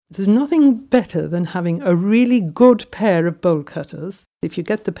There's nothing better than having a really good pair of bowl cutters. If you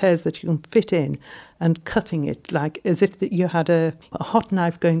get the pairs that you can fit in and cutting it like as if that you had a hot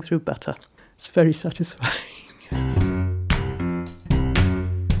knife going through butter. It's very satisfying.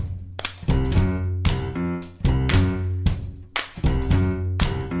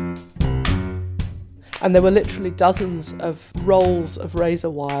 And there were literally dozens of rolls of razor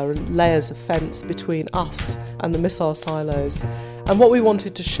wire and layers of fence between us and the missile silos. And what we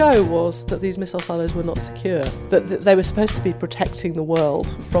wanted to show was that these missile silos were not secure, that they were supposed to be protecting the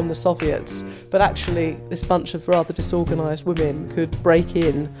world from the Soviets, but actually this bunch of rather disorganised women could break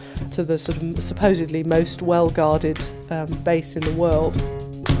in to the sort of supposedly most well-guarded base in the world.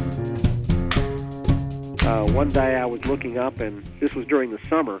 One day I was looking up, and this was during the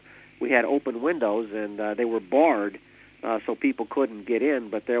summer. We had open windows, and they were barred, so people couldn't get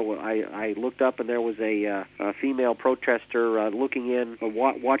in. But I looked up, and there was a female protester looking in,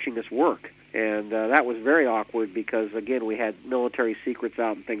 watching us work. And that was very awkward because, again, we had military secrets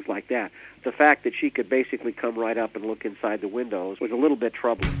out and things like that. The fact that she could basically come right up and look inside the windows was a little bit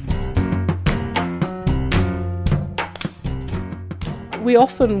troubling. We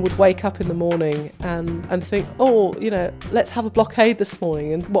often would wake up in the morning and think, oh, let's have a blockade this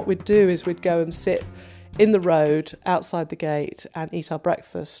morning. And what we'd do is we'd go and sit in the road outside the gate and eat our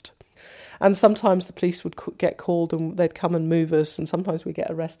breakfast. And sometimes the police would get called and they'd come and move us, and sometimes we'd get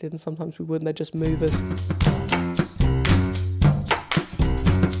arrested and sometimes we wouldn't, they'd just move us.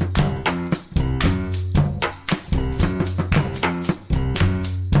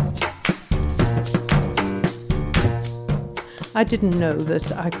 I didn't know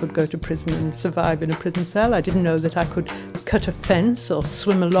that I could go to prison and survive in a prison cell. I didn't know that I could cut a fence or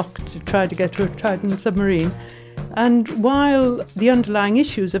swim a loch to try to get to a Trident submarine. And while the underlying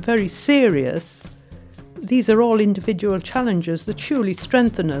issues are very serious, these are all individual challenges that surely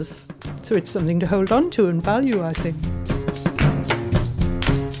strengthen us. So it's something to hold on to and value, I think.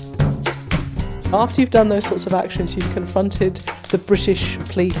 After you've done those sorts of actions, you've confronted the British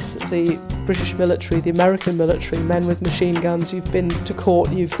police, the British military, the American military, men with machine guns. You've been to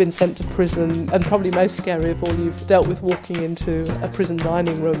court, you've been sent to prison, and probably most scary of all, you've dealt with walking into a prison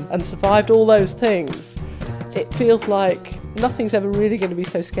dining room and survived all those things. It feels like nothing's ever really going to be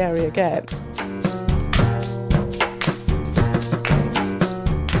so scary again.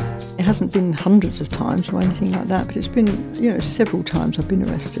 It hasn't been hundreds of times or anything like that, but it's been, several times I've been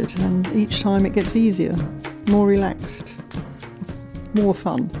arrested, and each time it gets easier, more relaxed, more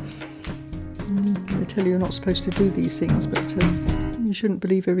fun. They tell you you're not supposed to do these things, but you shouldn't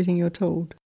believe everything you're told.